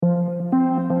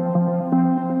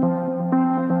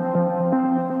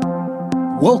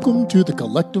Welcome to the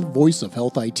Collective Voice of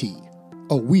Health IT,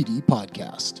 a WEDI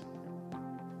podcast.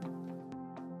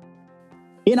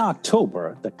 In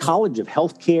October, the College of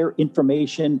Healthcare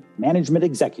Information Management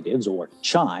Executives, or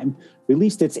CHIME,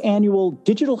 released its annual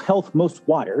Digital Health Most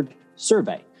Watered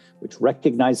survey, which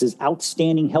recognizes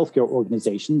outstanding healthcare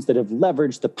organizations that have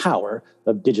leveraged the power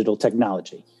of digital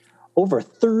technology. Over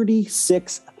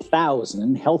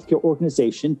 36,000 healthcare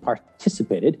organizations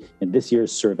participated in this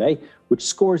year's survey, which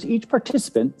scores each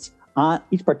participant on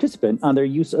their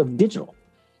use of digital.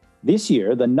 This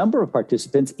year, the number of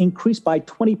participants increased by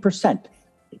 20%.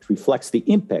 It reflects the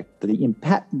impact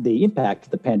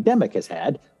the pandemic has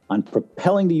had on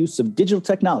propelling the use of digital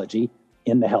technology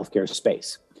in the healthcare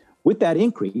space. With that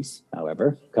increase,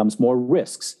 however, comes more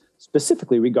risks,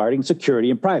 specifically regarding security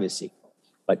and privacy.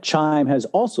 But CHIME has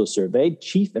also surveyed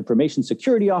chief information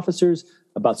security officers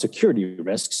about security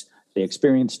risks they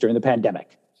experienced during the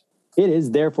pandemic. It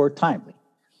is therefore timely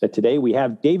that today we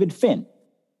have David Finn,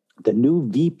 the new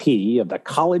VP of the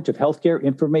College of Healthcare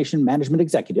Information Management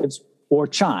Executives, or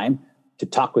CHIME, to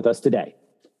talk with us today.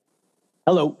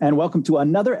 Hello, and welcome to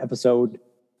another episode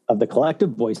of the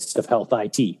Collective Voice of Health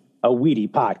IT, a WEDI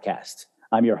podcast.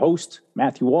 I'm your host,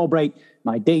 Matthew Albright.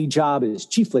 My day job is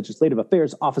Chief Legislative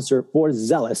Affairs Officer for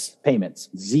Zelis Payments,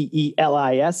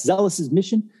 Z-E-L-I-S. Zelis's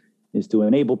mission is to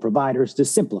enable providers to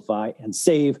simplify and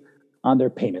save on their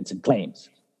payments and claims.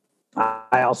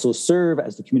 I also serve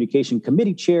as the Communication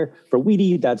Committee Chair for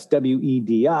WEDI, that's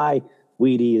W-E-D-I.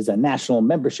 WEDI is a national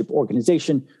membership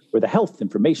organization where the health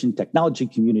information technology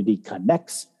community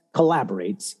connects,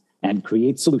 collaborates, and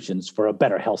creates solutions for a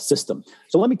better health system.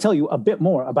 So let me tell you a bit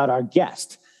more about our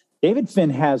guest. David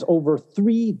Finn has over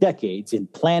 3 decades in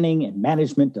planning and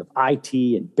management of IT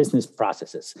and business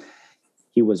processes.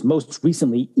 He was most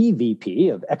recently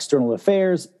EVP of External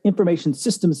Affairs, Information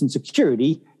Systems and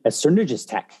Security at Synergis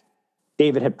Tech.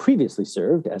 David had previously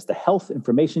served as the Health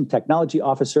Information Technology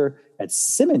Officer at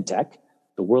Symantec,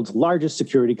 the world's largest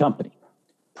security company.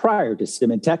 Prior to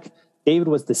Symantec, David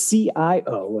was the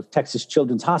CIO of Texas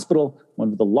Children's Hospital,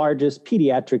 one of the largest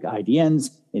pediatric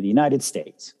IDNs in the United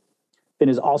States. Finn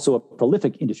is also a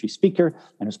prolific industry speaker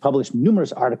and has published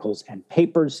numerous articles and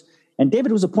papers. And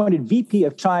David was appointed VP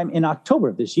of CHIME in October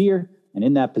of this year. And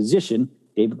in that position,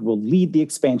 David will lead the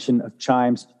expansion of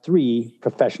CHIME's 3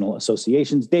 professional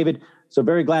associations. David, so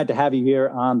very glad to have you here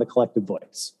on the Collective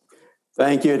Voice.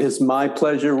 Thank you. It is my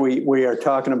pleasure. We are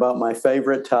talking about my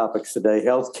favorite topics today,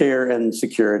 healthcare and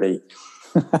security.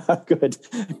 Good.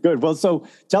 Well, so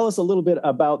tell us a little bit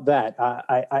about that.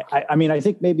 I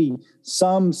think maybe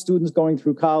some students going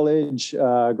through college,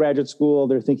 graduate school,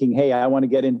 they're thinking, hey, I want to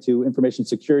get into information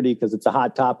security because it's a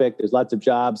hot topic. There's lots of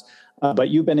jobs. But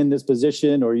you've been in this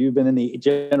position or you've been in the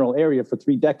general area for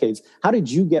 3 decades. How did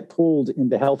you get pulled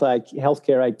into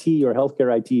healthcare IT or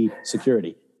healthcare IT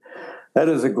security? That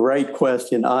is a great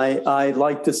question. I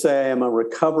like to say I'm a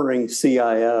recovering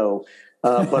CIO.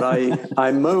 But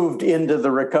I moved into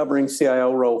the recovering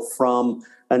CIO role from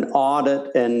an audit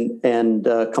and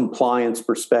compliance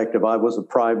perspective. I was a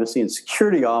privacy and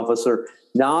security officer,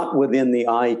 not within the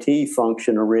IT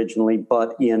function originally,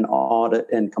 but in audit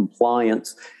and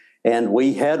compliance. And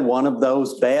we had one of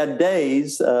those bad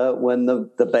days when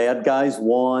the bad guys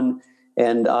won.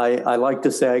 And I like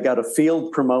to say I got a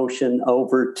field promotion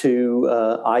over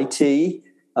to IT.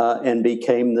 And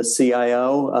became the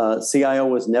CIO. CIO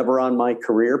was never on my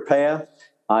career path.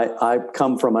 I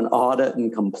come from an audit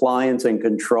and compliance and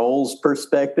controls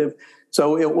perspective.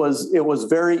 So it was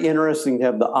very interesting to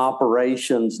have the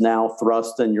operations now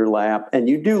thrust in your lap. And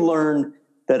you do learn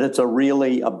that it's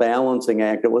really a balancing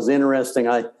act. It was interesting.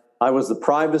 I was the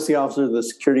privacy officer, the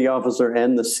security officer,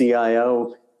 and the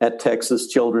CIO at Texas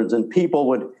Children's. And people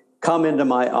would come into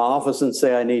my office and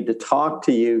say, I need to talk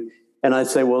to you. And I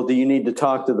say, well, do you need to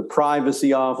talk to the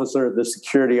privacy officer, the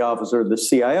security officer, the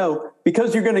CIO?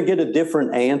 Because you're going to get a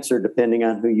different answer depending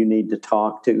on who you need to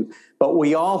talk to. But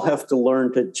we all have to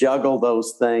learn to juggle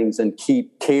those things and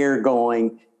keep care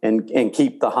going and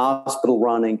keep the hospital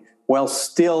running while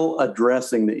still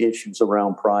addressing the issues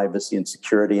around privacy and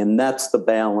security. And that's the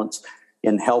balance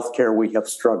in healthcare we have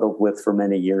struggled with for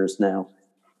many years now.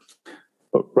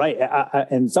 Right.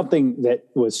 And something that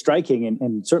was striking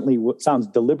and certainly sounds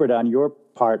deliberate on your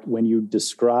part when you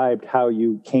described how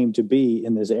you came to be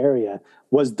in this area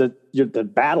was the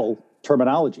battle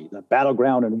terminology, the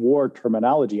battleground and war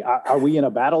terminology. Are we in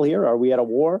a battle here? Are we at a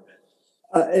war?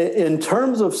 In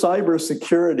terms of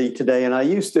cybersecurity today, and I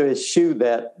used to eschew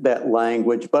that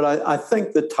language, but I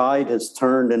think the tide has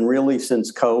turned, and really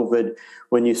since COVID,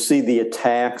 when you see the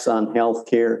attacks on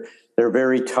healthcare, they're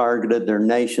very targeted, they're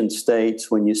nation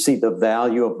states. When you see the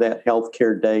value of that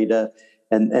healthcare data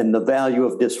and the value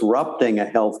of disrupting a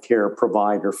healthcare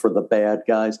provider for the bad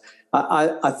guys.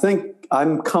 I think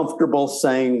I'm comfortable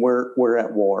saying we're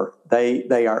at war.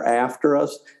 They are after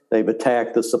us. They've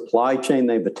attacked the supply chain.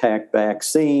 They've attacked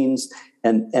vaccines.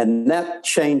 And that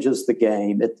changes the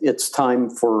game. It's time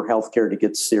for healthcare to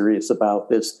get serious about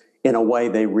this in a way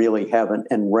they really haven't,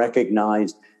 and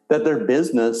recognize that their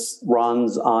business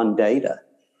runs on data.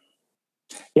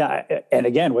 Yeah, and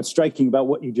again, what's striking about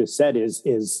what you just said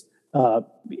is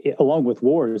along with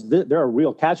wars, there are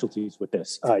real casualties with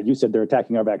this. You said they're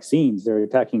attacking our vaccines. They're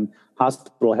attacking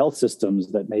hospital health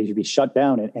systems that may be shut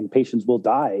down, and patients will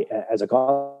die as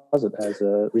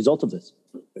a result of this.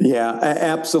 Yeah,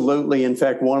 absolutely. In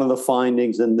fact, one of the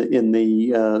findings in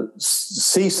the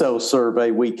CISO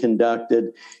survey we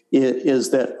conducted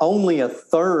is that only a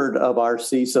third of our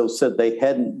CISOs said they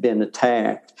hadn't been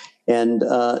attacked, and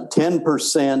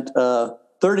 10%,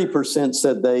 30%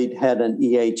 said they'd had an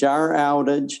EHR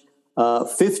outage.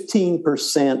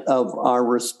 15% of our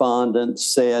respondents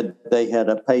said they had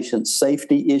a patient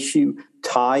safety issue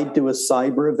tied to a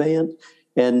cyber event.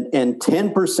 And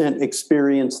 10%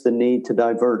 experienced the need to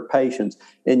divert patients.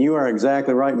 And you are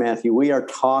exactly right, Matthew. We are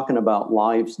talking about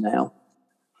lives now.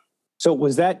 So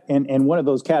was that, and one of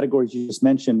those categories you just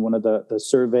mentioned, one of the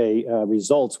survey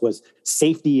results was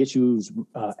safety issues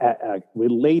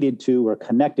related to or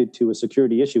connected to a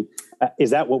security issue.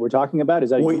 Is that what we're talking about? Is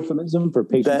that a euphemism for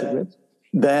patients at risk?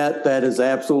 That is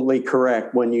absolutely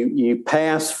correct. When you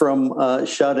pass from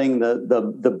shutting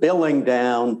the billing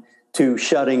down to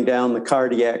shutting down the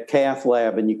cardiac cath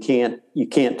lab, and you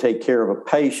can't take care of a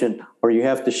patient, or you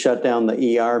have to shut down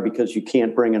the ER because you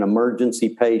can't bring an emergency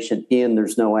patient in.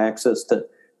 There's no access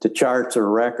to charts or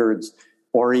records,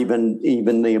 or even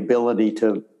the ability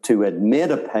to admit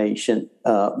a patient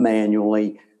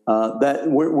manually. That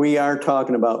we are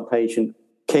talking about patient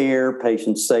care,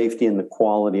 patient safety, and the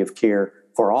quality of care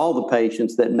for all the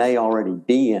patients that may already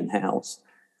be in-house.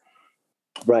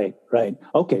 Right.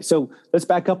 Okay, so let's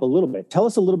back up a little bit. Tell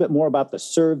us a little bit more about the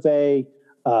survey.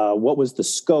 What was the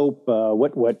scope?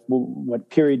 What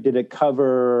period did it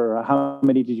cover? How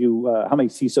many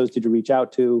CISOs did you reach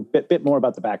out to? Bit more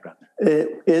about the background.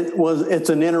 It's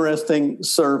an interesting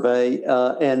survey,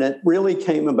 and it really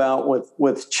came about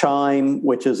with CHIME,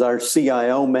 which is our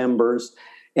CIO members,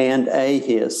 and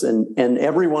AHIS, and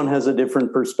everyone has a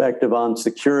different perspective on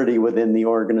security within the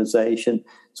organization.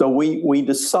 So we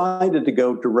decided to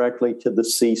go directly to the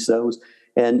CISOs,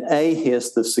 and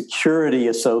AHIS, the Security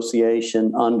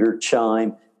Association under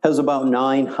CHIME, has about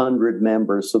 900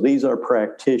 members. So these are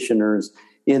practitioners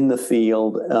in the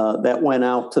field that went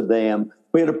out to them.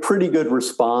 We had a pretty good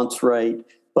response rate,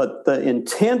 but the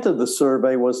intent of the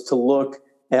survey was to look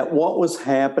at what was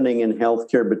happening in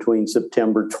healthcare between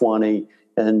September 20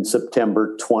 and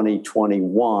September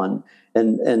 2021.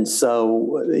 And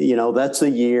so, that's a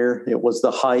year. It was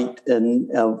the height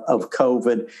of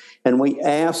COVID. And we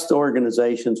asked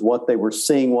organizations what they were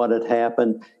seeing, what had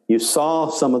happened. You saw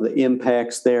some of the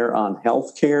impacts there on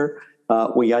healthcare.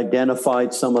 We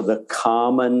identified some of the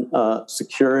common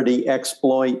security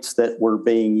exploits that were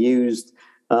being used.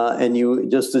 And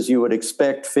just as you would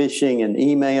expect, phishing and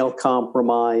email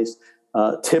compromise,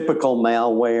 typical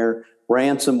malware,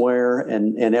 ransomware,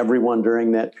 and everyone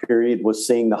during that period was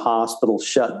seeing the hospital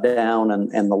shut down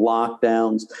and the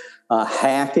lockdowns.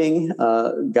 Hacking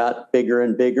got bigger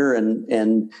and bigger,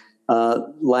 and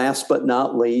last but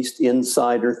not least,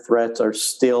 insider threats are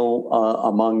still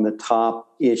among the top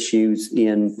issues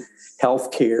in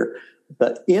healthcare.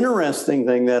 The interesting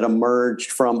thing that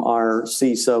emerged from our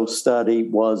CISO study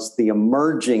was the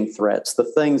emerging threats, the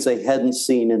things they hadn't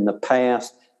seen in the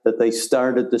past that they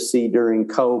started to see during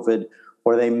COVID,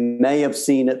 or they may have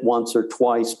seen it once or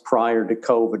twice prior to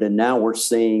COVID, and now we're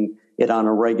seeing it on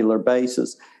a regular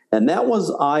basis. And that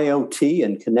was IoT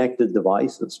and connected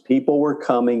devices. People were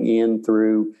coming in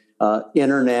through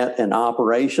internet and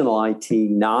operational IT,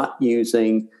 not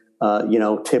using,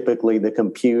 typically the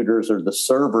computers or the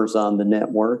servers on the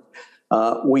network.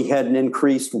 We had an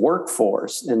increased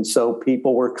workforce, and so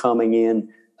people were coming in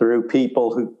through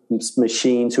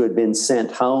machines who had been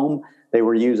sent home. They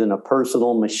were using a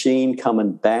personal machine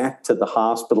coming back to the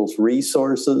hospital's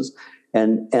resources,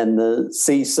 and the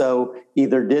CISO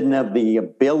either didn't have the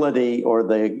ability or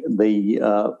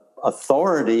the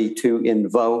authority to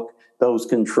invoke those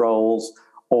controls,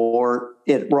 or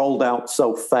it rolled out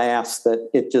so fast that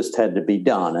it just had to be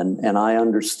done. And I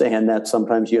understand that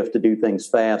sometimes you have to do things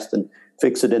fast and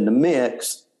fix it in the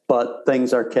mix, but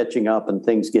things are catching up and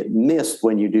things get missed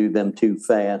when you do them too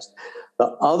fast. The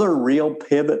other real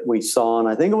pivot we saw, and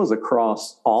I think it was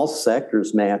across all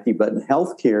sectors, Matthew, but in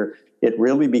healthcare, it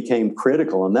really became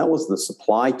critical, and that was the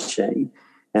supply chain.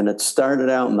 And it started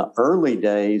out in the early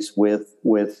days with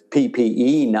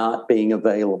PPE not being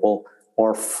available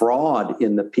or fraud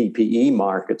in the PPE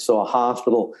market. So a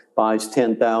hospital buys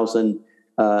 10,000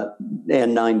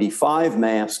 N95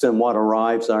 masks, and what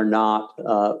arrives are not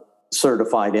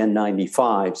certified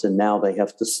N95s, and now they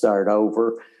have to start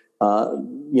over.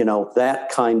 That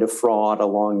kind of fraud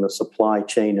along the supply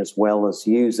chain, as well as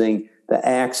using the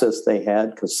access they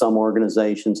had, because some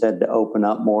organizations had to open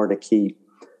up more to keep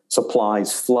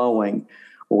supplies flowing.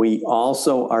 We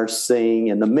also are seeing,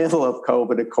 in the middle of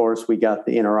COVID, of course, we got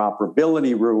the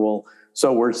interoperability rule.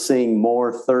 So we're seeing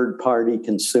more third-party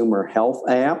consumer health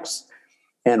apps.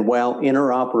 And while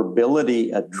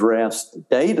interoperability addressed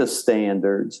data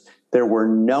standards, there were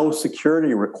no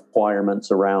security requirements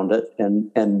around it.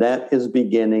 And that is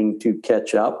beginning to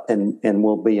catch up and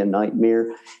will be a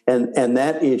nightmare. And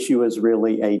that issue is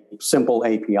really a simple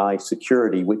API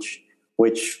security, which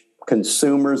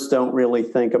consumers don't really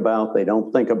think about. They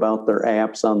don't think about their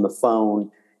apps on the phone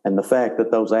and the fact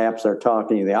that those apps are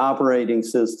talking to the operating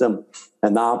system,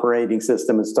 and the operating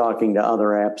system is talking to other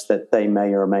apps that they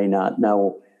may or may not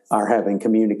know are having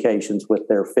communications with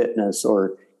their fitness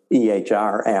or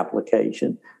EHR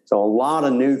application. So a lot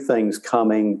of new things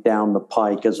coming down the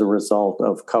pike as a result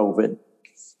of COVID.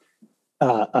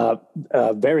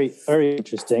 Very, very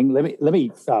interesting. Let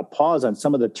me pause on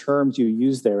some of the terms you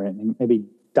use there and maybe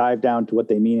dive down to what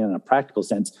they mean in a practical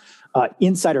sense.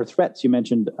 Insider threats you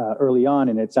mentioned early on,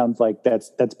 and it sounds like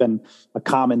that's been a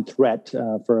common threat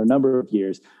for a number of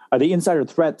years. Are the insider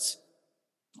threats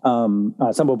some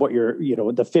of what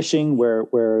the phishing, where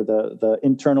the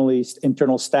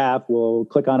internal staff will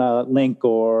click on a link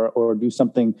or do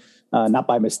something not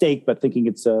by mistake, but thinking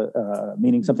it's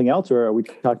meaning something else, or are we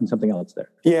talking something else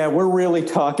there? Yeah, we're really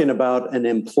talking about an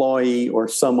employee or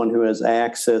someone who has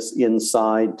access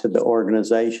inside to the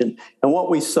organization. And what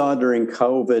we saw during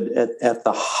COVID at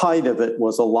the height of it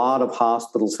was a lot of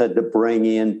hospitals had to bring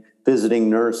in visiting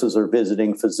nurses or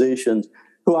visiting physicians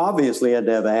who obviously had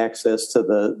to have access to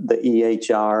the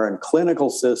EHR and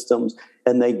clinical systems,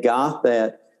 and they got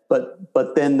that.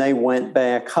 But then they went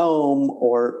back home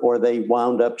or they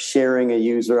wound up sharing a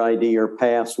user ID or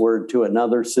password to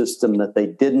another system that they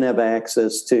didn't have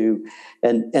access to.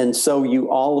 And so you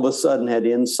all of a sudden had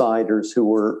insiders who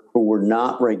were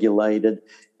not regulated.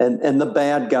 And the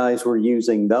bad guys were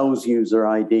using those user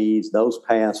IDs, those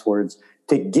passwords,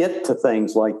 to get to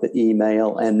things like the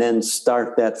email and then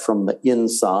start that from the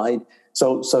inside.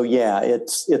 So yeah,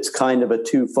 it's kind of a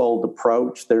twofold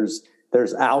approach. There's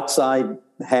outside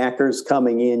hackers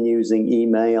coming in using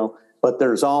email, but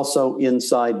there's also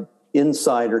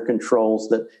insider controls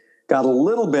that got a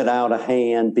little bit out of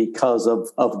hand because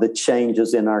of the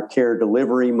changes in our care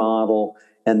delivery model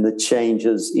and the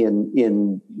changes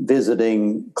in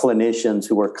visiting clinicians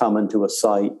who are coming to a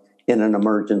site in an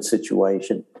emergent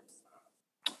situation.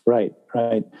 Right.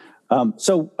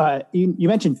 So you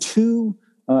mentioned two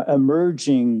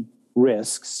emerging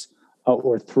risks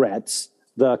or threats: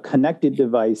 the connected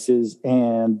devices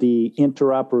and the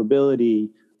interoperability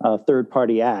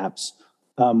third-party apps.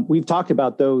 We've talked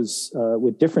about those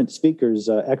with different speakers,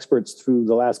 experts through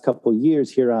the last couple of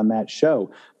years here on that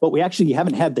show, but we actually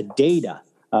haven't had the data.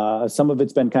 Some of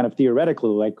it's been kind of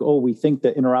theoretical, like, we think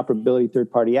that interoperability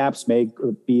third-party apps may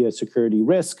be a security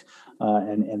risk,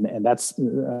 and that's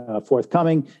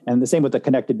forthcoming, and the same with the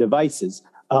connected devices.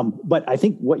 But I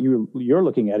think what you're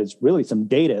looking at is really some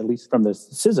data, at least from the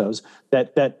CISOs,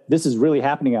 that this is really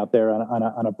happening out there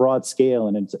on a broad scale,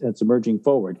 and it's emerging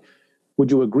forward.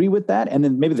 Would you agree with that? And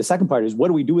then maybe the second part is, what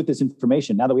do we do with this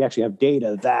information now that we actually have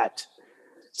data that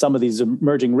some of these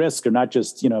emerging risks are not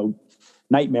just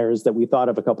nightmares that we thought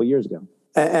of a couple of years ago?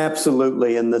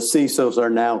 Absolutely, and the CISOs are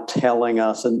now telling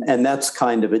us, and that's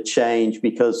kind of a change,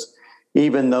 because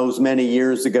even those many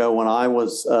years ago when I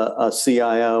was a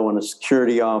CIO and a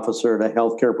security officer at a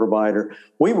healthcare provider,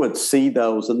 we would see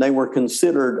those and they were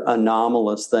considered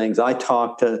anomalous things. I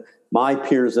talked to my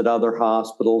peers at other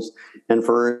hospitals, and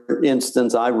for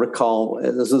instance, I recall,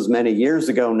 this is many years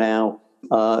ago now,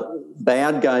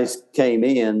 bad guys came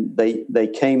in, they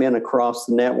came in across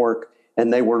the network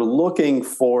and they were looking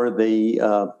for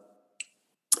the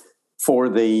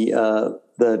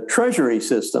treasury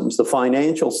systems, the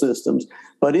financial systems,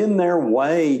 but in their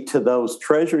way to those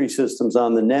treasury systems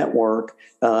on the network,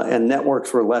 and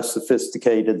networks were less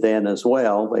sophisticated then as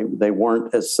well. They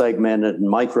weren't as segmented and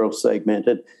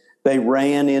micro-segmented. They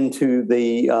ran into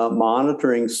the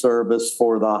monitoring service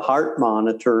for the heart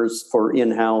monitors for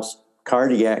in-house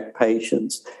cardiac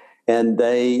patients. and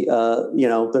they,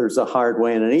 there's a hard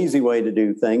way and an easy way to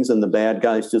do things, and the bad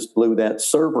guys just blew that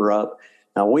server up.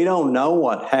 Now, we don't know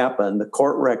what happened. The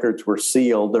court records were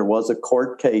sealed. There was a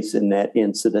court case in that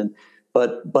incident.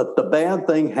 But the bad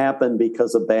thing happened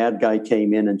because a bad guy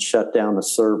came in and shut down a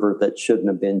server that shouldn't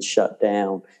have been shut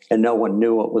down, and no one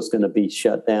knew it was going to be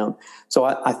shut down. So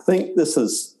I think this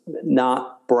is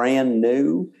not brand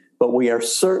new, but we are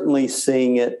certainly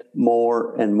seeing it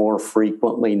more and more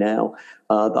frequently now.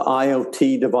 The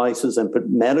IoT devices and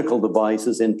medical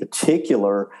devices in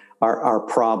particular are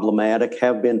problematic,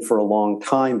 have been for a long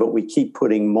time, but we keep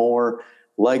putting more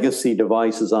legacy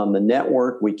devices on the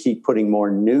network. We keep putting more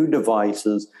new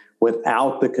devices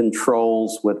without the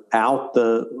controls, without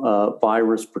the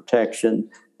virus protection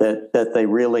that they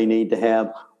really need to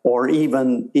have, or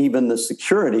even the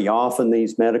security. Often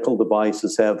these medical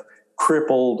devices have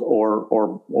crippled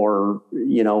or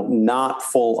not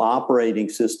full operating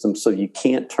systems, so you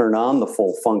can't turn on the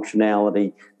full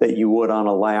functionality that you would on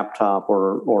a laptop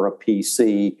or a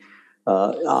PC.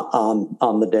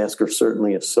 On the desk, or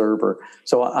certainly a server.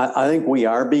 So I think we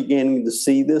are beginning to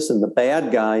see this, and the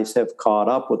bad guys have caught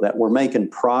up with that. We're making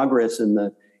progress in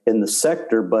the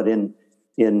sector, but in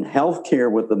healthcare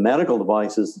with the medical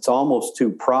devices, it's almost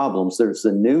two problems. There's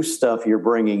the new stuff you're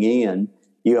bringing in.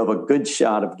 You have a good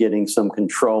shot of getting some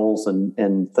controls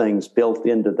and things built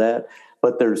into that,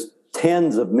 but there's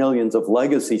tens of millions of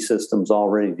legacy systems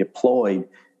already deployed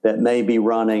that may be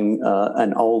running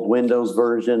an old Windows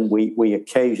version. We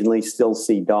occasionally still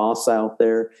see DOS out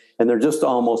there, and they're just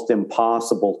almost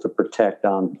impossible to protect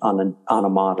on a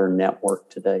modern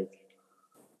network today.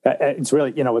 It's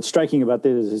really, what's striking about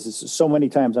this is so many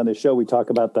times on this show we talk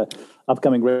about the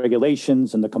upcoming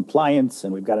regulations and the compliance,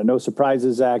 and we've got a No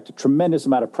Surprises Act, a tremendous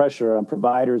amount of pressure on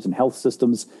providers and health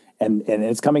systems, and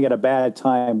it's coming at a bad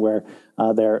time where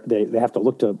they have to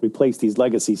look to replace these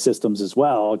legacy systems as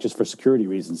well, just for security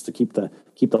reasons, to keep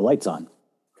the lights on.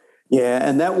 Yeah,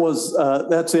 and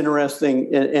that's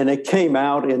interesting, and it came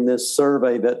out in this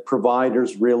survey that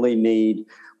providers really need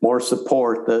more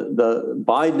support. The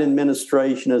Biden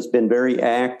administration has been very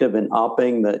active in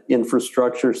upping the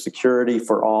infrastructure security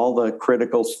for all the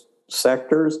critical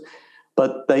sectors,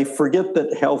 but they forget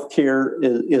that healthcare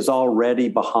is already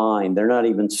behind. They're not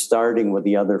even starting with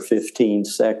the other 15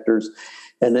 sectors.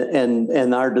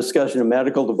 And our discussion of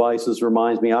medical devices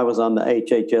reminds me, I was on the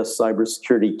HHS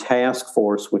Cybersecurity Task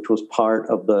Force, which was part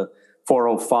of the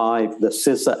 405, the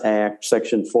CISA Act,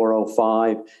 Section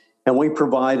 405. And we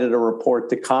provided a report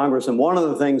to Congress. And one of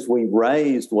the things we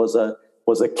raised was a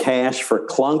cash for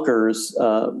clunkers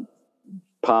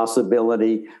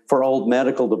possibility for old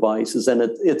medical devices. And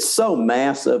it's so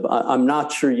massive, I'm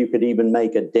not sure you could even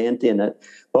make a dent in it.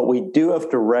 But we do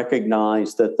have to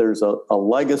recognize that there's a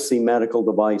legacy medical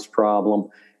device problem.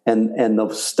 And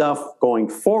the stuff going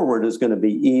forward is going to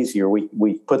be easier.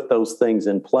 We put those things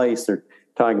in place. They're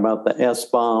talking about the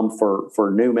SBOM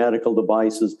for new medical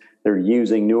devices. They're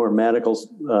using newer medical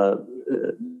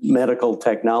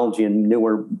technology and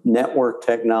newer network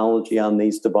technology on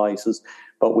these devices,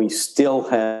 but we still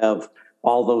have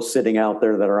all those sitting out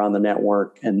there that are on the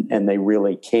network, and they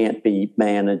really can't be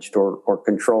managed or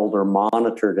controlled or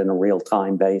monitored in a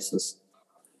real-time basis.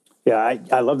 Yeah,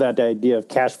 I love that idea of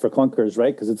cash for clunkers,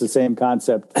 right? Because it's the same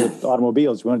concept with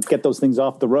automobiles. You want to get those things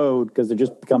off the road because they're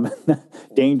just becoming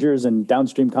dangers, and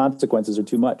downstream consequences are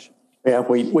too much. Yeah,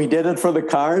 we did it for the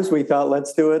cars. We thought,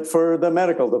 let's do it for the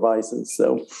medical devices.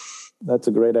 So that's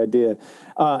a great idea.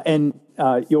 And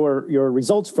your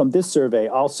results from this survey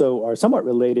also are somewhat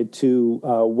related to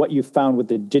what you found with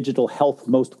the Digital Health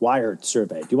Most Wired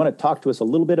survey. Do you want to talk to us a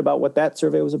little bit about what that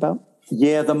survey was about?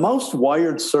 Yeah, the Most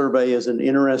Wired survey is an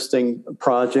interesting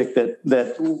project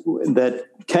that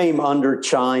came under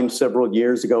CHIME several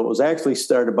years ago. It was actually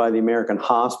started by the American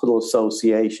Hospital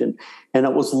Association, and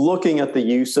it was looking at the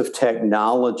use of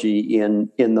technology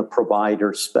in the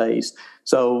provider space.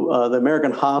 So the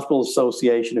American Hospital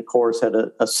Association, of course, had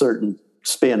a certain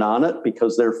spin on it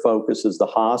because their focus is the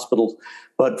hospitals.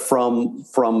 But from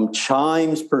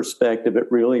CHIME's perspective, it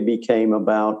really became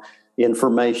about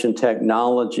information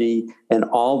technology and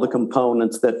all the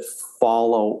components that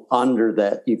follow under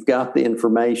that. You've got the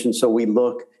information, so we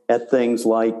look at things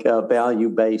like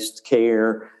value-based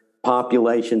care,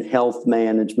 population health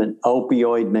management,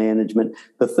 opioid management,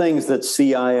 the things that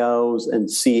CIOs and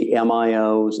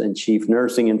CMIOs and chief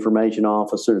nursing information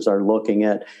officers are looking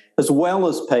at, as well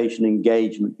as patient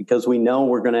engagement, because we know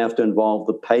we're going to have to involve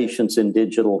the patients in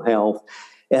digital health.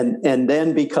 And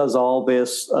then because all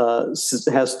this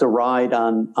has to ride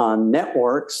on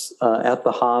networks at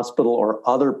the hospital or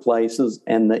other places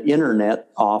and the internet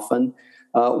often,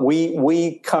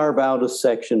 we carve out a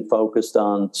section focused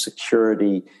on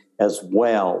security as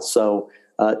well. So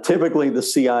typically the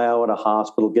CIO at a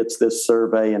hospital gets this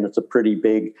survey, and it's a pretty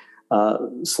big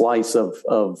slice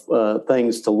of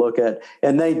things to look at,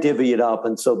 and they divvy it up,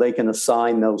 and so they can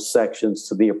assign those sections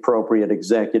to the appropriate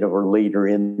executive or leader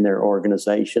in their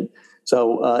organization.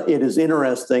 So it is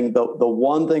interesting. The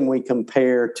one thing we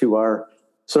compare to our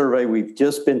survey we've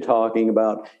just been talking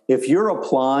about, if you're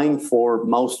applying for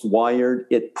Most Wired,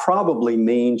 it probably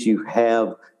means you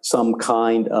have some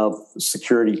kind of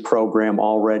security program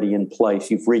already in place.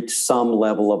 You've reached some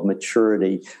level of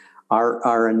maturity.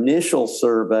 Our initial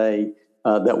survey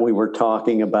that we were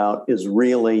talking about is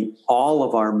really all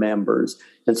of our members.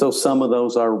 And so some of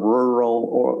those are rural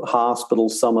or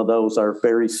hospitals, some of those are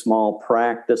very small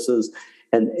practices.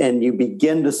 And you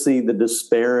begin to see the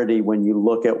disparity when you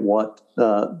look at what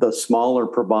the smaller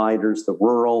providers, the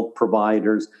rural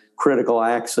providers, critical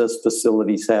access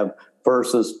facilities have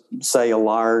versus, say, a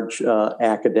large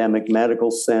academic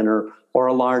medical center or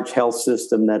a large health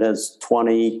system that has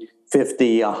 20,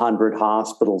 50, 100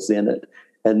 hospitals in it.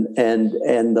 And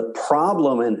the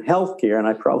problem in healthcare, and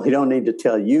I probably don't need to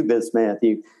tell you this,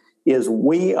 Matthew, is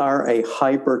we are a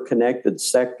hyper-connected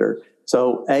sector.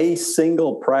 So a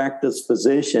single practice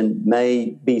physician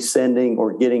may be sending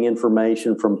or getting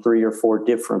information from 3 or 4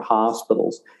 different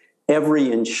hospitals.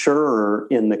 Every insurer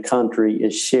in the country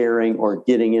is sharing or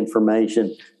getting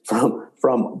information from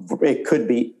it could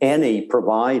be any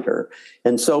provider.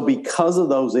 And so because of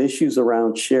those issues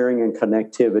around sharing and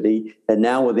connectivity, and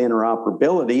now with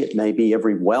interoperability, it may be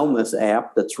every wellness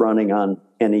app that's running on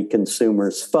any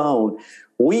consumer's phone.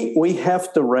 We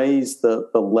have to raise the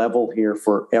level here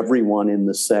for everyone in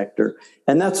the sector.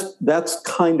 And that's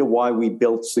kind of why we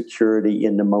built security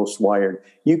into Most Wired.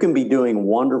 You can be doing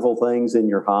wonderful things in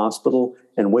your hospital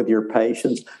and with your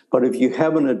patients, but if you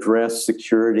haven't addressed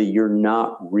security, you're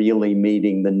not really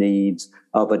meeting the needs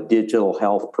of a digital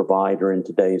health provider in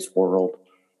today's world.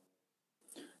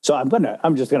 So I'm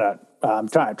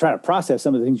trying to process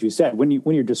some of the things you said. When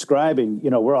you're describing,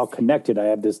 we're all connected. I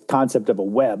have this concept of a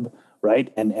web,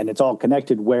 right? And it's all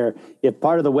connected, where if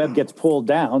part of the web gets pulled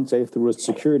down, say through a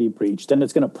security breach, then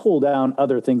it's going to pull down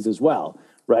other things as well,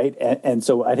 right? And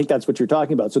so I think that's what you're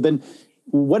talking about. So then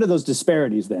what are those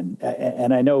disparities then?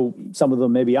 And I know some of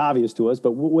them may be obvious to us,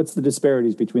 but what's the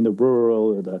disparities between the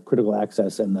rural or the critical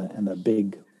access and the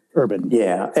big urban?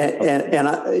 Yeah,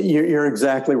 and you're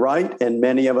exactly right. And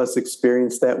many of us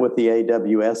experienced that with the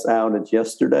AWS outage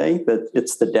yesterday, that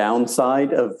it's the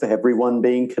downside of everyone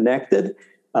being connected.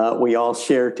 We all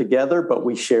share together, but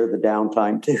we share the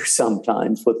downtime too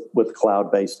sometimes with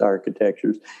cloud-based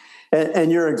architectures.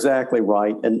 And you're exactly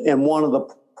right. And one of the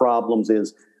problems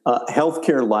is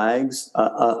healthcare lags.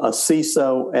 A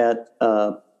CISO at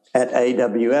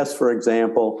AWS, for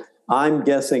example, I'm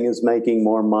guessing is making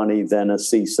more money than a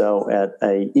CISO at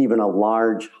even a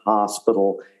large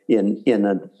hospital in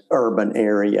an urban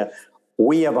area.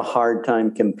 We have a hard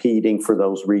time competing for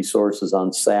those resources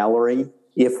on salary,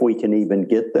 if we can even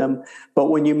get them.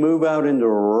 But when you move out into a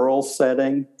rural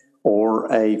setting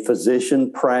or a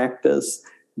physician practice,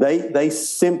 they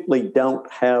simply don't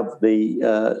have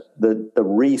the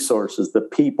resources, the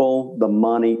people, the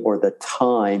money, or the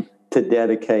time to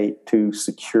dedicate to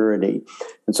security.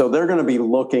 And so they're going to be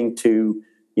looking to,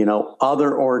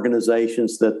 other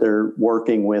organizations that they're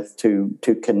working with to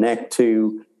connect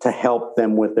to help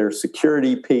them with their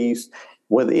security piece.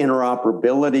 With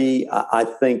interoperability, I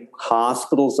think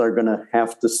hospitals are going to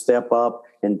have to step up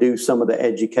and do some of the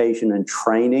education and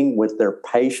training with their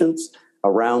patients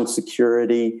around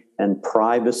security and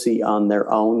privacy on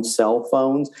their own cell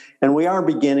phones. And we are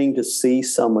beginning to see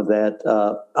some of that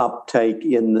uptake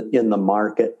in the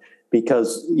market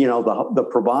because, the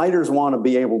providers want to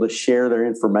be able to share their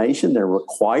information. They're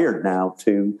required now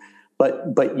to,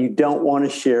 but you don't want to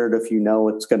share it if you know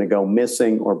it's going to go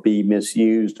missing or be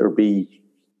misused or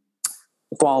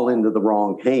fall into the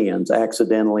wrong hands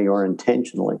accidentally or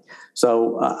intentionally.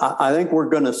 So I think we're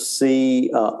going to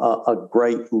see a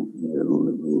great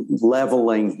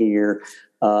leveling here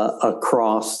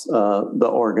across the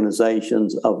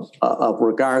organizations of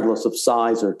regardless of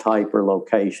size or type or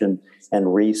location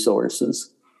and resources.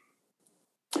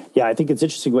 Yeah, I think it's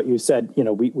interesting what you said.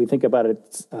 We think about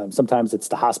it. Sometimes it's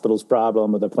the hospital's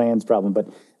problem or the plan's problem, but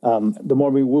the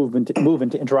more we move into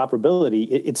interoperability,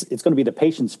 it's going to be the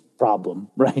patient's problem,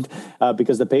 right?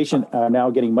 Because the patient are now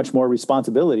getting much more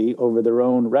responsibility over their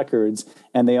own records,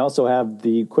 and they also have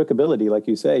the quick ability, like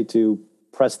you say, to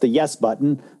press the yes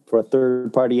button for a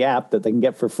third-party app that they can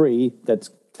get for free. That's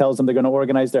tells them they're going to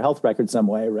organize their health record some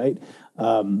way, right?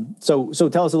 So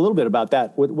tell us a little bit about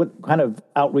that. What kind of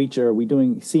outreach are we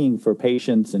seeing for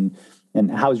patients,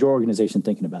 and how's your organization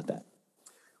thinking about that?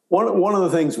 One of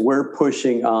the things we're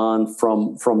pushing on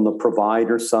from the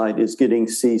provider side is getting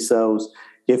CISOs,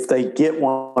 if they get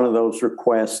one of those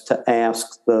requests, to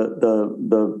ask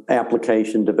the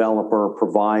application developer or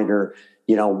provider,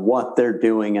 what they're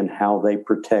doing and how they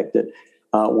protect it.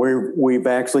 We've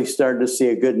actually started to see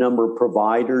a good number of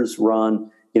providers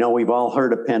run. We've all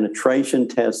heard of penetration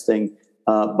testing,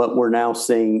 but we're now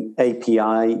seeing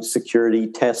API security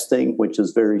testing, which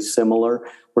is very similar.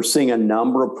 We're seeing a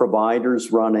number of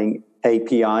providers running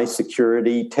API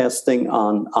security testing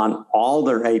on all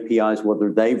their APIs,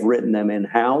 whether they've written them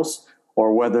in-house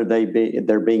or whether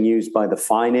they're being used by the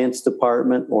finance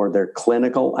department or their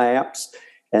clinical apps.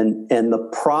 And the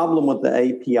problem with the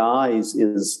APIs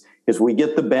is we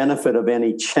get the benefit of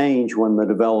any change when the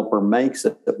developer makes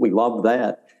it. We love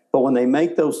that. But when they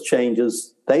make those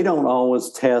changes, they don't always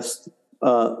test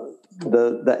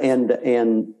the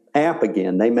end-to-end app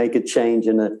again. They make a change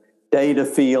in a data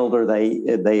field, or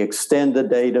they extend the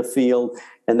data field,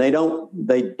 and they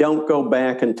don't go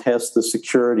back and test the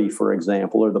security, for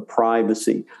example, or the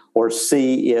privacy, or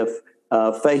see if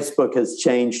Facebook has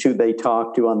changed who they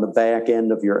talk to on the back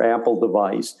end of your Apple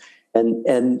device.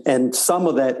 And some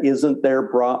of that isn't their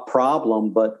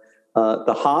problem, but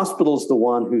the hospital's the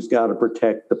one who's got to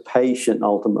protect the patient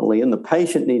ultimately, and the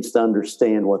patient needs to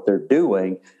understand what they're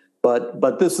doing.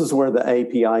 But this is where the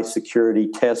API security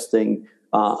testing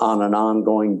on an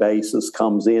ongoing basis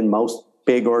comes in. Most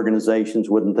big organizations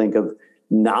wouldn't think of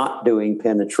not doing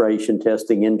penetration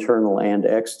testing, internal and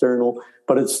external.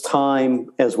 But it's time,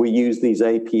 as we use these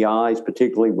APIs,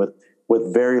 particularly with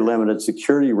very limited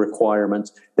security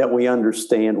requirements, that we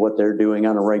understand what they're doing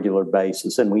on a regular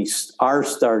basis. And we are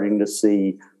starting to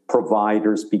see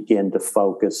providers begin to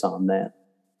focus on that.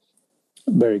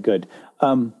 Very good.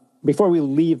 Before we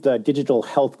leave the Digital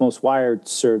Health Most Wired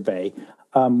survey,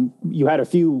 you had a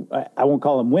few, I won't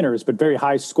call them winners, but very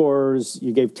high scores.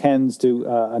 You gave 10s to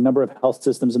a number of health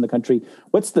systems in the country.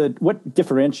 What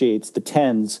differentiates the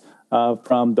 10s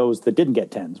from those that didn't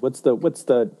get 10s? What's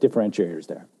the differentiators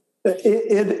there?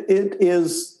 It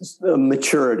is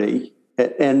maturity,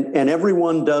 and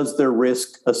everyone does their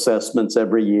risk assessments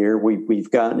every year. We've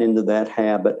gotten into that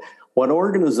habit. What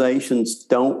organizations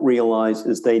don't realize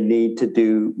is they need to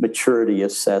do maturity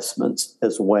assessments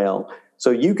as well. So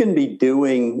you can be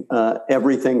doing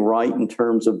everything right in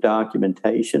terms of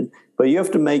documentation, but you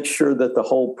have to make sure that the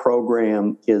whole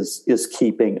program is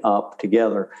keeping up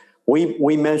together.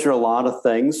 We measure a lot of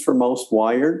things for Most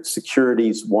Wired. Security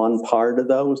is one part of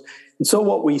those. And so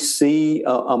what we see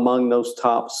among those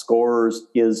top scorers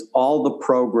is all the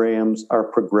programs are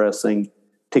progressing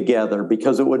together,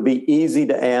 because it would be easy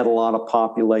to add a lot of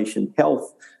population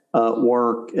health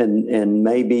work and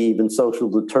maybe even social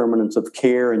determinants of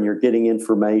care, and you're getting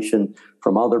information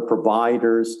from other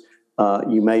providers.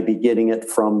 You may be getting it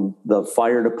from the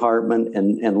fire department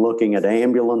and looking at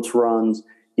ambulance runs.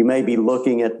 You may be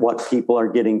looking at what people are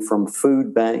getting from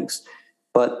food banks,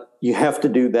 but you have to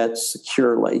do that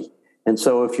securely. And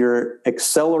so if you're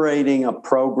accelerating a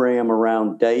program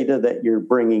around data that you're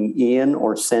bringing in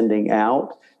or sending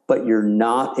out, but you're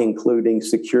not including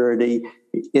security,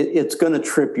 it's going to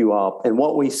trip you up. And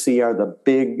what we see are the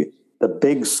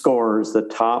big scorers, the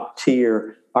top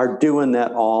tier, are doing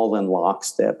that all in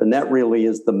lockstep. And that really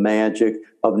is the magic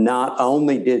of not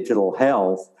only digital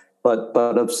health, but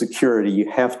of security.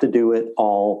 You have to do it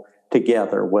all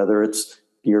together, whether it's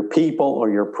your people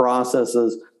or your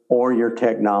processes or your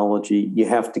technology. You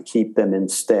have to keep them in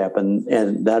step, and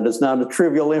that is not a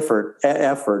trivial effort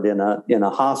in a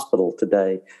hospital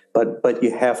today. But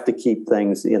you have to keep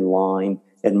things in line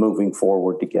and moving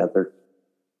forward together.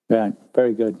 Yeah,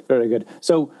 very good, very good.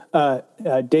 So,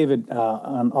 David,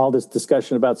 on all this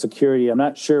discussion about security, I'm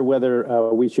not sure whether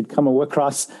we should come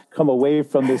away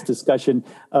from this discussion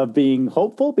of being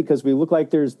hopeful, because we look like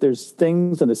there's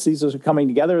things and the CISOs are coming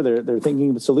together. They're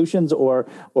thinking of solutions, or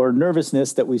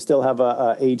nervousness that we still have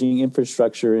a aging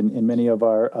infrastructure in many of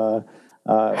our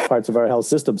parts of our health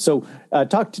system. So,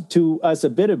 talk to us a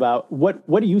bit about what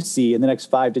do you see in the next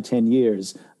 5 to 10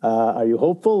 years? Are you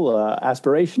hopeful,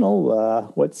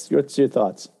 aspirational? What's your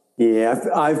thoughts? Yeah,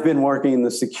 I've been working in the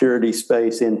security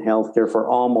space in healthcare for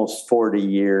almost 40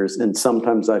 years, and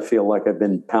sometimes I feel like I've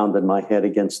been pounding my head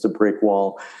against a brick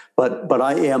wall. But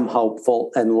I am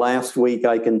hopeful. And last week,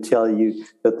 I can tell you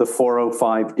that the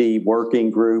 405D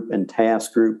working group and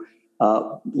task group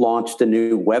launched a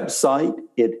new website.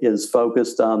 It is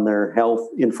focused on their health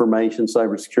information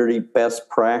cybersecurity best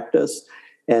practice.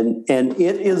 And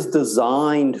it is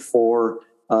designed for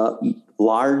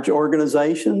large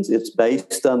organizations. It's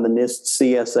based on the NIST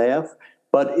CSF,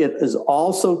 but it is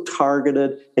also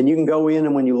targeted, and you can go in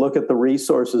and when you look at the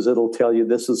resources, it'll tell you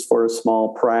this is for a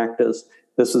small practice,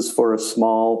 this is for a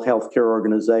small healthcare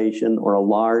organization or a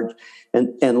large.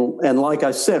 And like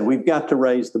I said, we've got to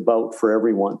raise the boat for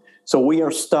everyone. So we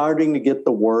are starting to get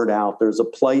the word out. There's a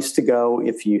place to go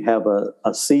if you have a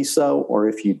CISO or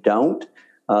if you don't.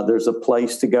 There's a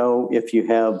place to go if you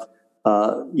have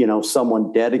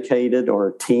someone dedicated or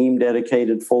a team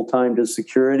dedicated full-time to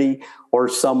security, or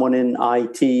someone in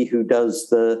IT who does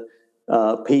the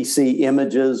PC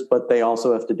images, but they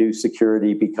also have to do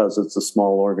security because it's a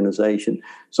small organization.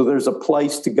 So there's a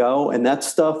place to go, and that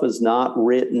stuff is not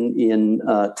written in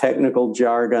technical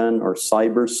jargon or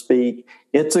cyber speak.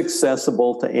 It's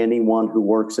accessible to anyone who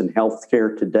works in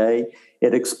healthcare today.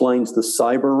 It explains the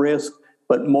cyber risk,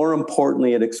 but more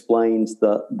importantly, it explains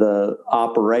the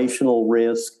operational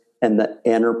risk and the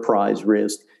enterprise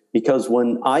risk. Because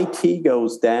when IT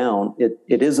goes down, it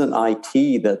isn't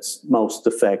IT that's most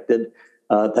affected.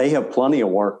 They have plenty of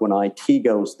work when IT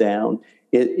goes down.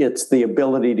 It's the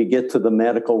ability to get to the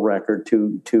medical record,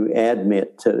 to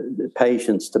admit to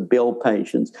patients, to bill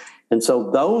patients. And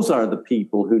so those are the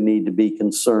people who need to be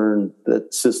concerned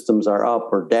that systems are up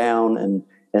or down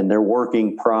and they're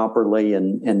working properly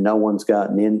and no one's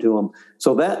gotten into them.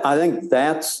 So that, I think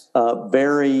that's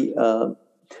very...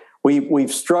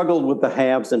 We've struggled with the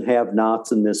haves and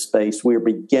have-nots in this space. We're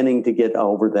beginning to get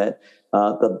over that.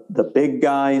 The big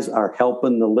guys are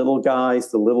helping the little guys.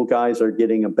 The little guys are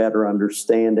getting a better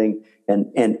understanding,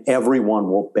 and everyone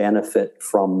will benefit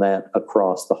from that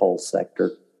across the whole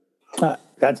sector.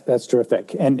 That's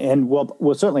terrific, and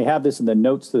we'll certainly have this in the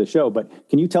notes to the show. But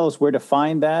can you tell us where to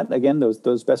find that again?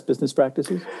 Those best business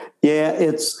practices. Yeah,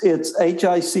 it's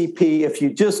HICP. If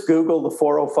you just Google the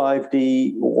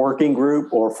 405D working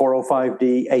group or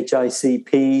 405D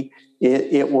HICP,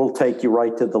 it will take you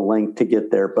right to the link to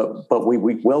get there. But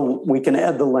we can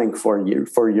add the link for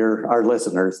our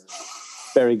listeners.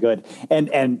 Very good. And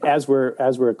as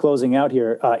we're closing out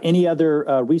here, any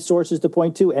other resources to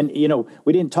point to? And,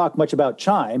 we didn't talk much about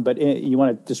CHIME, but you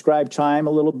want to describe CHIME a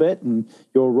little bit and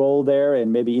your role there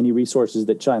and maybe any resources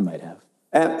that CHIME might have.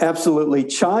 Absolutely.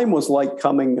 CHIME was like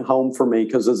coming home for me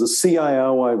because as a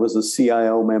CIO, I was a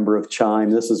CIO member of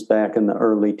CHIME. This is back in the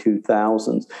early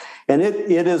 2000s. And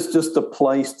it is just a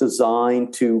place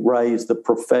designed to raise the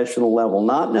professional level,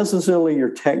 not necessarily your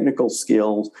technical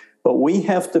skills, but we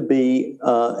have to be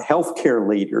healthcare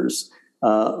leaders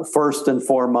first and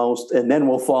foremost, and then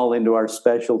we'll fall into our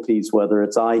specialties, whether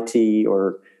it's IT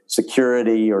or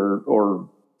security or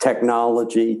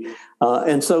technology.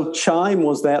 And so CHIME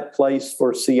was that place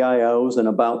for CIOs. And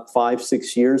about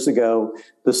 5-6 years ago,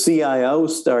 the CIOs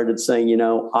started saying,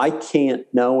 I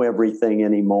can't know everything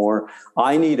anymore.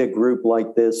 I need a group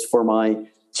like this for my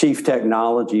chief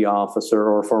technology officer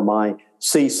or for my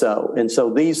CISO. And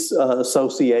so these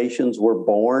associations were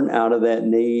born out of that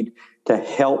need to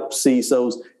help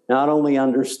CISOs not only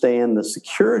understand the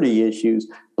security issues,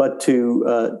 but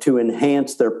to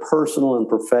enhance their personal and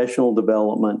professional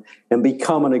development and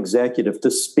become an executive,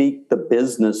 to speak the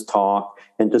business talk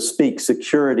and to speak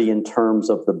security in terms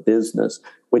of the business,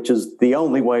 which is the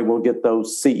only way we'll get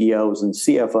those CEOs and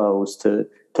CFOs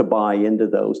to buy into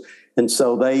those. And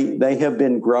so they have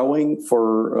been growing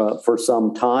for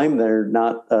some time. They're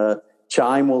not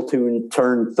CHIME will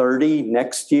turn 30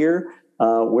 next year.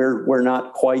 We're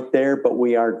not quite there, but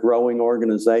we are growing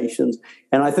organizations.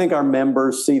 And I think our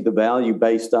members see the value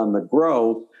based on the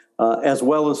growth, as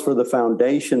well as for the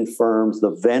foundation firms,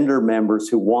 the vendor members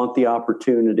who want the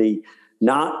opportunity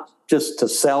not just to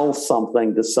sell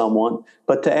something to someone,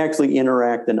 but to actually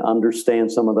interact and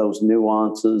understand some of those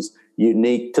nuances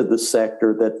unique to the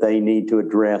sector that they need to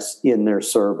address in their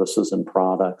services and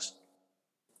products.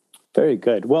 Very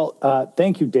good. Well,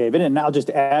 thank you, David. And I'll just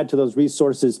add to those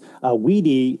resources,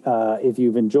 WEDI, if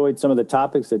you've enjoyed some of the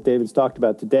topics that David's talked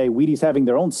about today, WEDI's having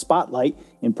their own spotlight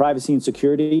in privacy and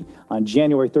security on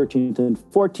January 13th and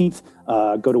 14th.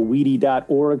 Go to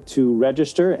wedi.org to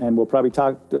register, and we'll probably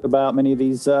talk about many of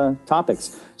these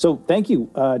topics. So thank you,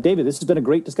 David. This has been a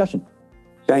great discussion.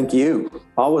 Thank you.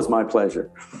 Always my pleasure.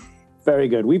 Very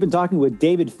good. We've been talking with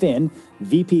David Finn,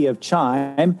 VP of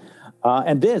CHIME.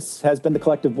 And this has been the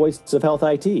Collective Voice of Health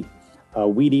IT, a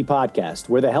WEDI podcast,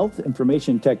 where the health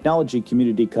information technology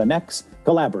community connects,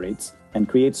 collaborates, and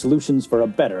creates solutions for a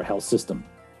better health system.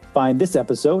 Find this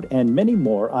episode and many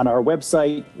more on our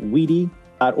website,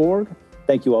 wedi.org.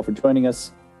 Thank you all for joining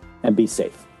us, and be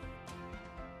safe.